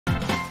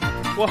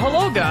Well,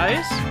 hello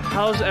guys!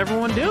 How's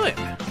everyone doing?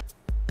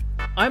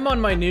 I'm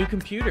on my new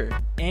computer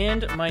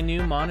and my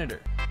new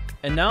monitor,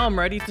 and now I'm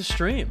ready to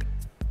stream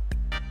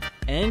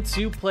and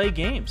to play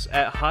games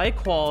at high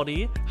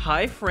quality,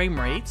 high frame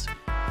rates,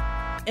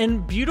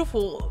 and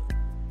beautiful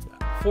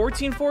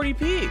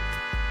 1440p.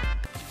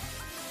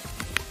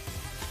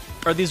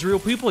 Are these real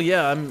people?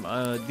 Yeah,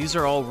 these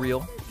are all real.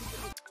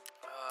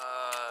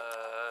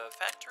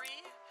 Factory,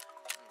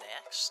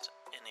 next,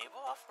 enable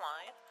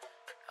offline,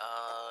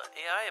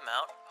 AI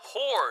amount,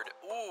 horde,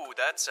 ooh,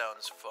 that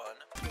sounds fun.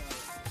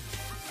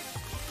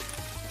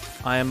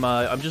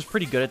 I'm just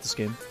pretty good at this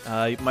game.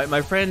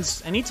 My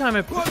friends, anytime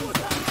I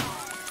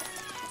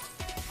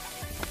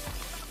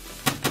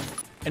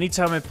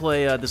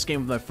play this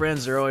game with my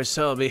friends, they're always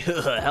telling me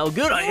how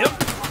good I am.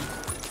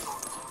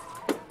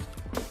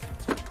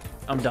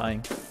 I'm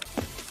dying.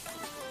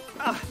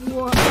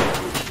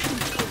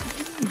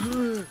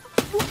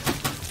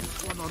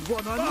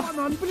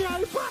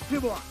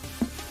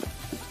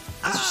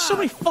 There's so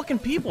many fucking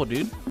people,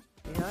 dude.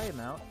 AI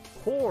amount.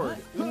 Horde.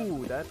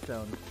 Ooh, that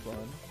sounds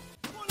fun.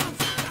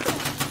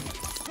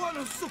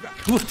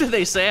 What did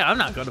they say? I'm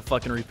not gonna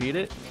fucking repeat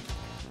it.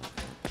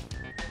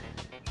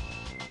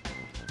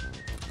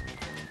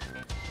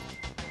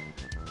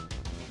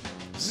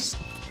 Is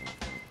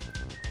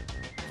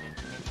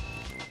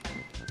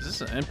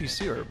this an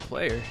NPC or a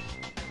player?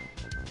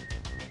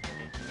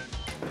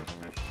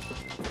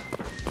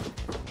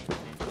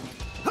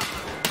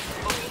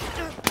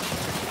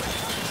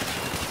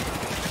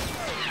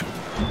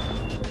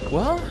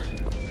 Well,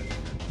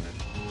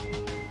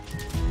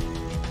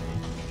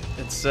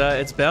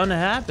 it's bound to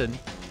happen.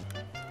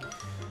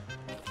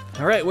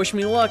 All right, wish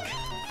me luck.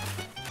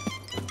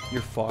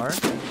 You're far.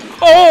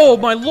 Oh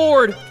my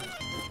lord!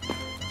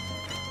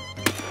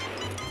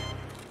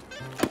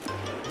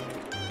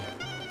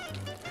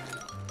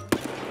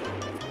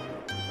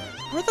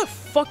 Where the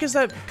fuck is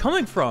that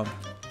coming from?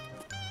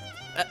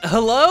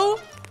 Hello?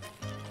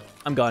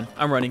 I'm gone.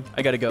 I'm running.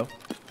 I gotta go.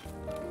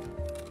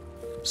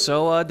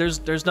 So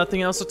there's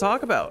nothing else to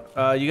talk about.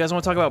 You guys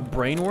want to talk about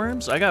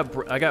brainworms? I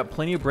got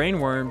plenty of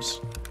brainworms.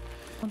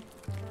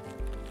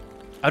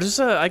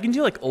 I can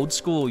do like old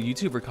school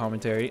YouTuber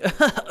commentary.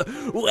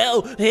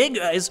 Well, hey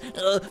guys.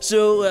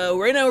 So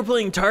right now we're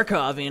playing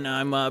Tarkov, and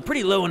I'm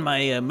pretty low on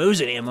my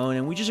Mosin ammo,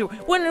 and we just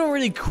went on a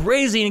really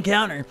crazy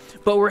encounter.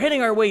 But we're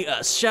heading our way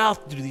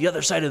south to the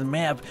other side of the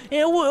map,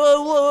 and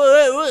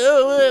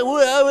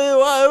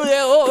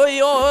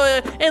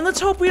let's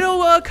hope we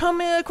don't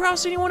come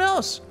across anyone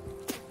else.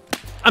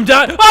 I'm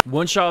done.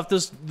 One shot off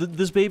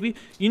this baby.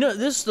 You know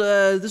this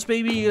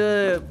baby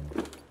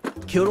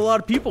killed a lot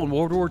of people in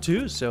World War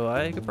II, so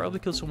I could probably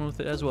kill someone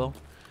with it as well.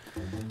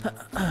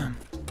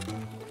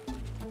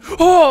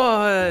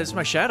 Oh, it's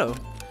my shadow.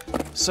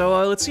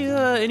 So let's see if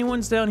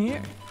anyone's down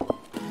here.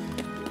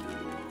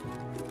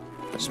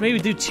 Just maybe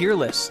do tier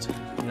list.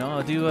 You know,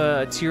 I'll do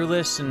a tier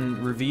list and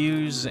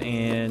reviews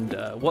and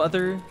what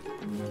other.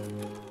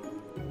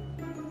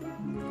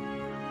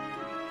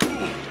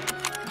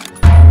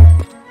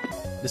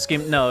 This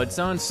game, no, it's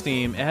not on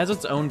Steam. It has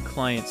its own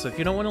client, so if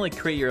you don't want to like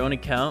create your own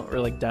account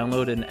or like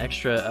download an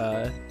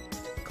extra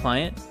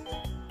client,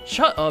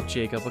 shut up,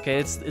 Jacob. Okay,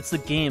 it's the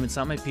game. It's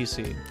not my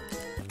PC.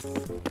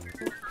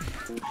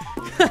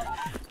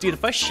 Dude,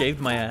 if I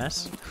shaved my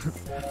ass,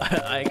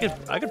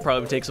 I could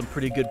probably take some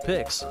pretty good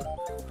pics.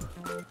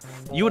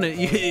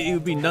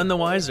 You'd be none the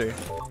wiser.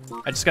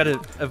 I just gotta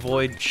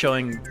avoid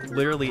showing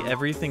literally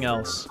everything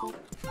else.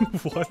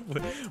 What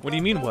do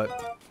you mean? What?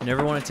 You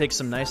never want to take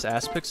some nice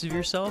ass pics of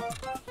yourself?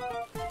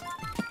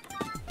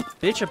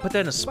 Bitch, I put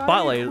that in a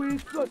spotlight.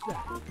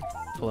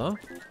 Hello?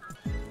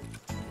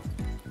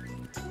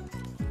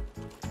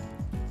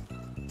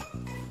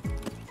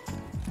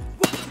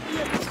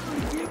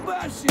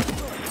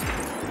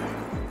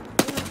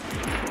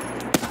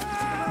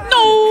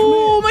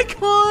 No, my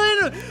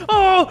gun!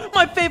 Oh,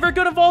 my favorite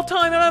gun of all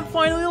time, and I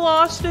finally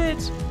lost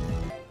it.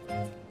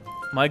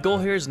 My goal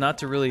here is not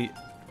to really...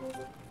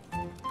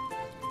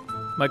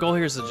 My goal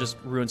here is to just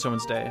ruin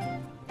someone's day.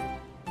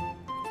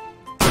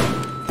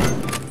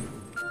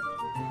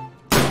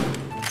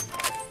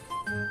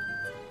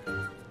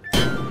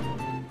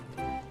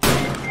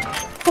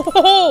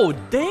 Oh,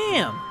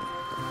 damn!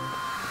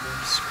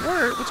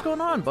 Squirt, what's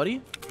going on,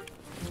 buddy?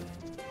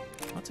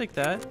 I'll take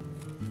that.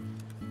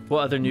 What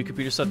other new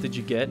computer stuff did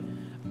you get?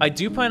 I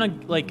do plan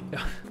on, like,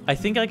 I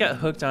think I got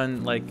hooked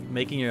on, like,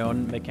 making your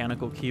own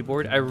mechanical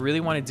keyboard. I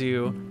really want to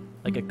do,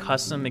 like, a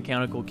custom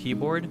mechanical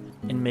keyboard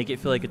and make it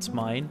feel like it's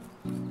mine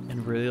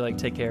and really, like,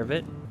 take care of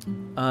it.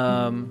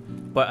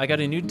 But I got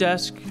a new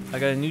desk, I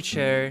got a new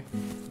chair,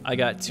 I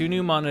got 2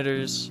 new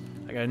monitors,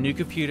 I got a new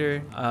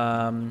computer,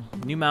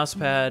 new mouse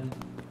pad,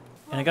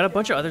 and I got a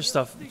bunch of other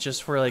stuff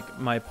just for, like,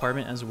 my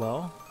apartment as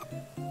well.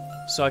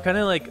 So I kind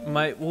of, like,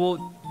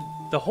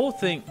 the whole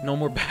thing, no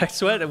more back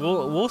sweat.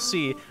 We'll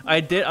see.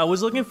 I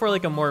was looking for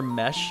like a more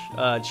mesh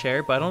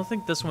chair, but I don't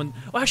think this one.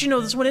 Well, actually, no.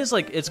 This one is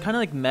like, it's kind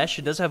of like mesh.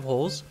 It does have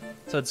holes,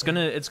 so it's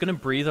gonna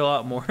breathe a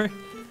lot more,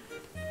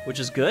 which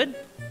is good.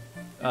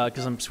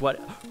 Because I'm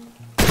sweating.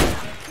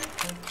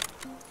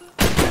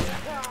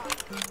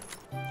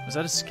 Was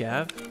that a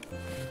scav?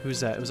 Who's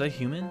that? Was that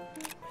human?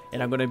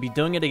 And I'm gonna be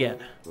doing it again.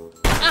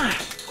 Ah!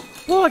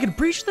 Whoa, I can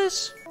breach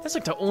this? That's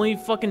like the only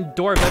fucking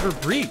door I've ever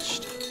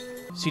breached.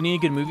 Seen any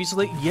good movies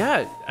lately?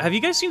 Yeah. Have you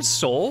guys seen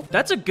Soul?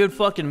 That's a good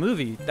fucking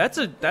movie. That's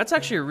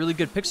actually a really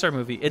good Pixar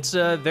movie. It's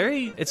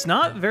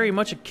not very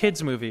much a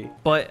kid's movie,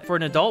 but for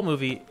an adult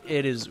movie,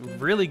 it is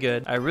really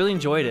good. I really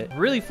enjoyed it.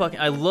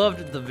 I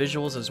loved the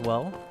visuals as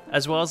well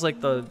as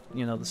like the,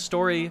 you know, the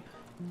story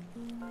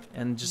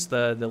and just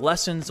the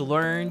lessons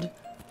learned.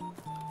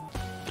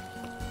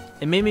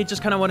 It made me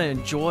just kind of want to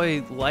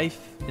enjoy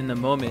life in the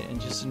moment and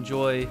just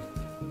enjoy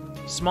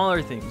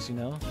smaller things, you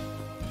know?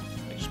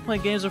 Just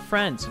playing games with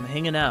friends and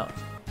hanging out.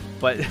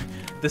 But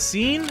the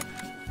scene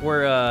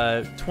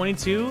where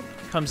 22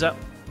 comes up.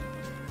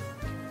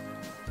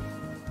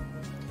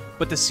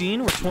 But the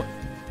scene where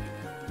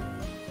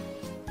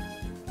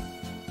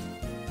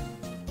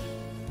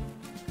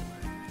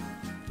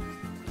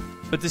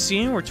But the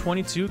scene where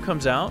 22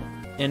 comes out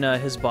in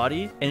his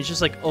body and it's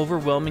just like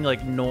overwhelming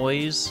like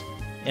noise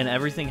and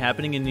everything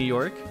happening in New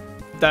York.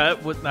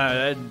 That would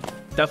I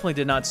definitely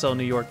did not sell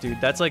New York,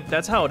 dude.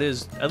 That's how it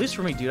is. At least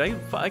for me, dude.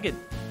 I get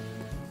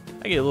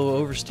a little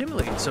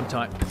overstimulated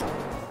sometimes.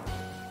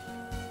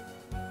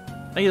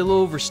 I get a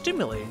little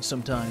overstimulated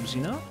sometimes,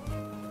 you know?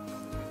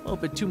 A little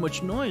bit too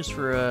much noise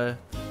for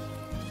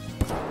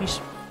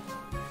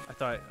I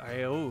thought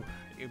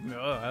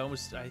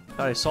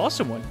I saw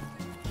someone.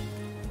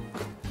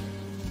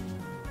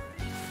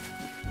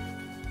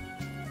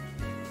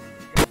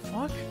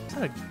 Fuck? Is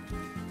that a...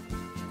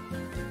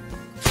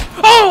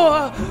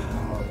 Oh!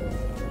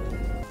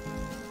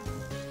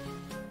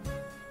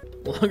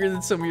 Longer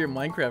than some of your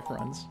Minecraft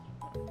runs.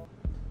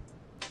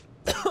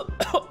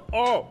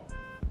 Oh!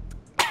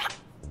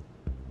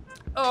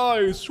 Oh,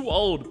 I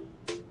swallowed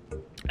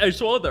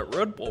that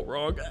Red Bull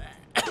wrong.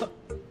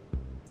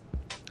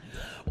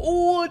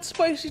 Oh, it's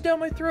spicy down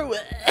my throat.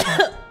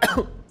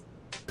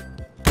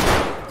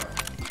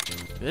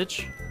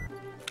 Bitch.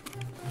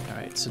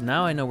 Alright, so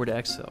now I know where to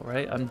exfil,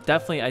 right? I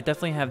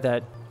definitely have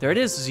that. There it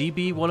is,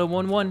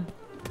 ZB1011.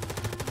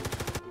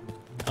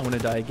 I'm gonna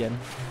die again.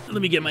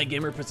 Let me get my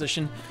gamer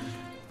position.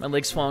 My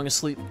leg's falling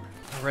asleep.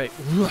 Alright.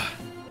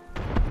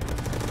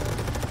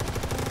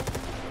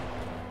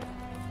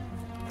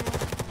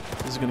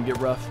 This is gonna get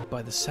rough.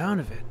 By the sound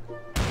of it.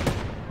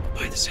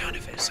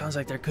 It sounds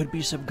like there could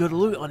be some good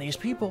loot on these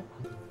people.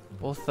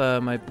 Both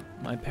my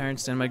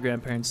parents and my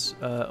grandparents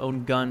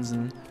own guns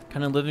and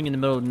kind of living in the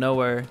middle of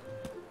nowhere.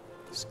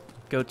 Just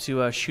go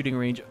to a shooting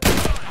range.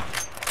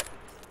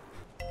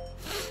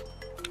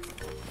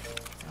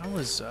 That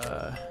was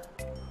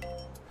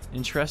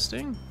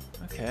interesting.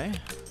 Okay.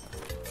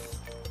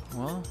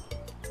 Well,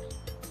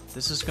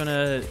 that's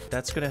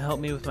gonna help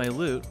me with my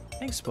loot.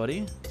 Thanks,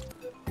 buddy.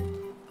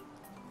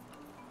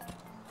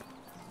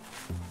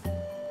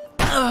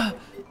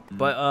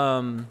 But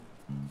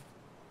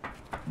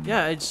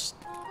yeah, it's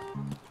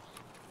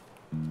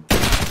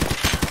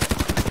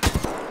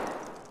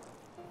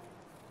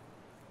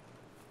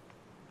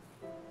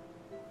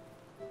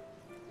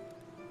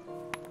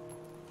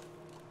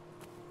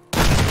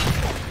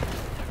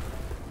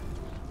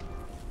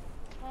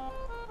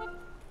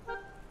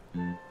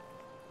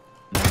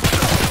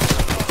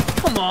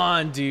come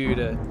on,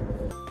 dude.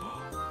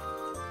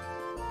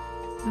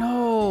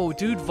 No,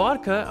 dude,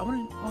 vodka. I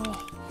want to. Oh,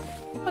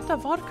 what the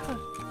vodka?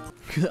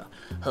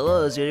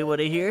 Hello, is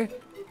anybody here?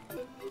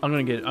 I'm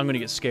gonna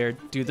get scared,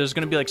 dude. There's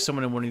gonna be like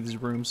someone in one of these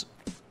rooms.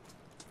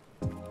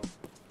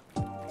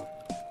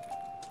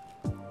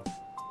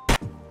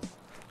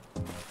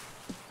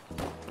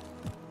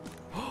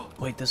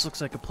 Wait, this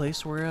looks like a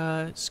place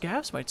where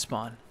scavs might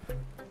spawn.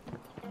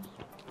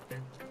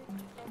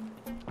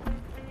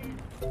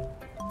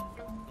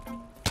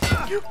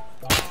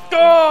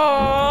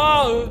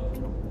 Oh!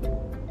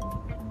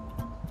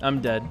 I'm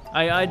dead.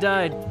 I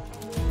died.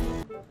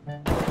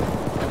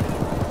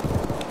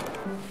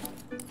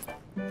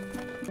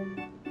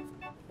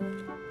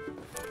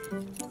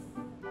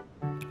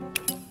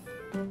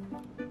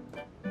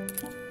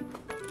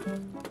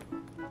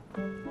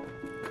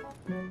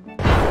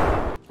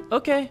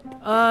 Okay,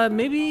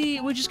 maybe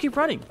we just keep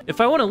running. If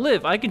I want to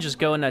live, I can just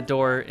go in that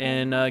door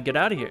and get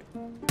out of here.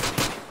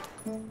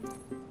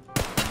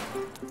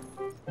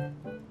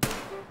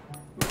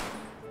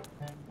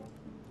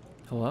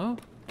 Hello?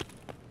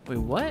 Wait,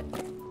 what?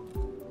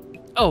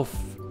 Oh,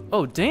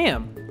 oh,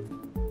 damn.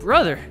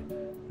 Brother.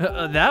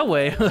 That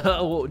way.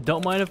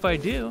 Don't mind if I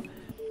do.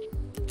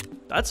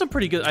 That's a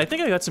pretty good... I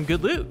think I got some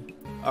good loot.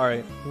 All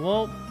right,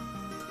 well,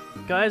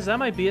 guys, that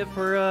might be it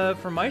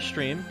for my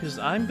stream, because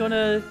I'm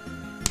gonna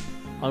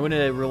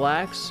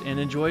relax and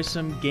enjoy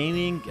some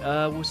gaming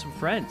with some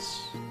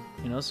friends.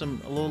 You know, a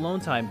little alone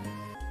time.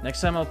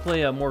 Next time I'll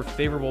play a more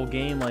favorable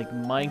game like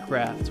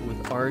Minecraft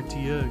with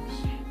RTX.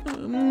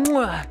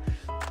 Mwah.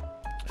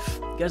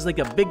 You guys like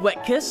a big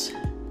wet kiss?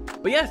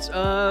 But yes,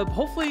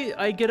 hopefully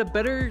I get a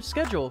better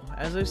schedule,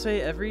 as I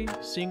say every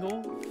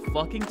single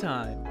fucking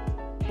time.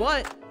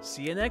 But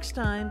see you next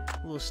time,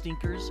 little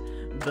stinkers.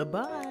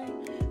 Bye-bye.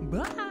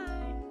 Bye.